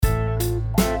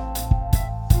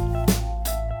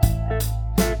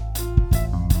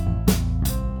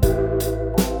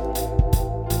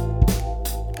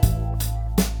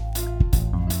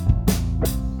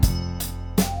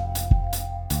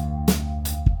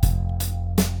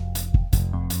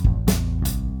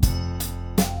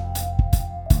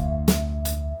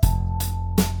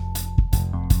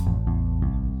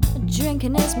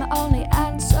Drinking is my only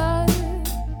answer.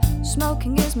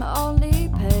 Smoking is my only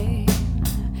pain.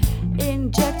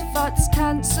 Injected for this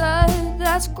cancer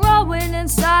that's growing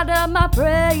inside of my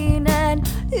brain. And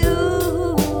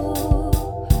you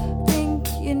think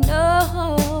you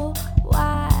know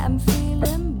why I'm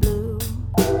feeling blue.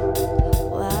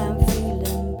 Why I'm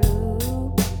feeling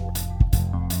blue.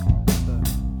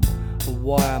 So,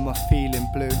 why am I feeling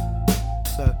blue?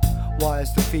 So, why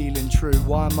is the feeling true?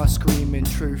 Why am I screaming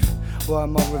truth? Why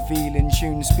am I revealing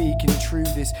tune? Speaking true,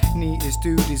 this neatest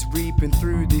dude is reaping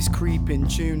through this creeping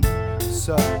tune.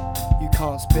 So, you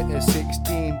can't spit a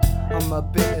 16. I'm a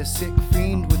bitter sick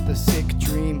fiend with a sick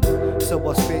dream. So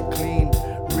I spit clean,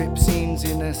 rip scenes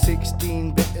in a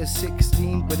 16. Bitter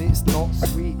 16, but it's not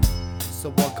sweet.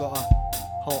 So I got a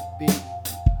hot beat.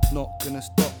 Not gonna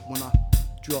stop when I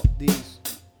drop these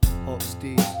hot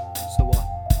steeds. So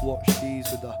I watch these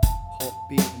with a hot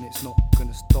beat and it's not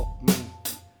gonna stop me.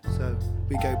 So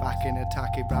we go back in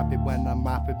attacking rapid when I'm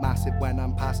rapid, massive when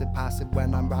I'm passive, passive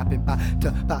when I'm rapping back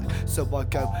to back. So I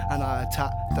go and I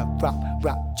attack the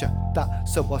rapture that.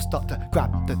 So I start to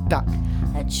grab the dack.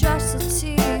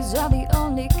 Atrocities are the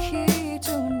only key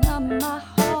to numb my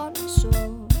heart and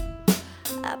soul.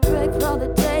 I pray for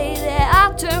the day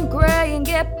that I turn grey and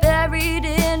get buried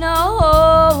in a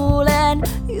hole. And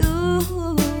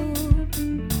you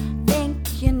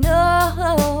think you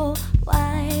know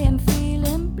why I'm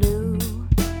feeling blue.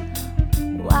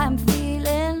 Why I'm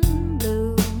feeling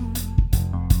blue.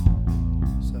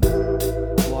 So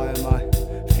why am I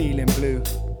feeling blue?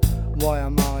 Why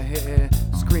am I here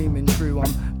screaming true?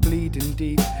 I'm bleeding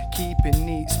deep, keeping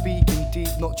neat, speaking deep,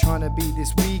 not trying to be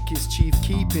this weakest chief,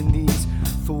 keeping these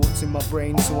thoughts in my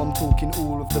brain. So I'm talking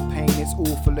all of the pain, it's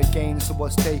awful again. So I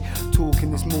stay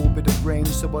talking this morbid of range.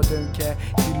 So I don't care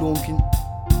if you launching,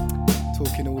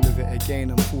 talking all of it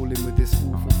again. I'm falling with this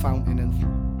awful fountain and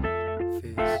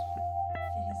fears.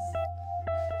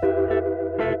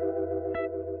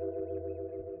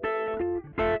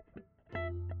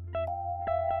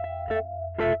 Yes.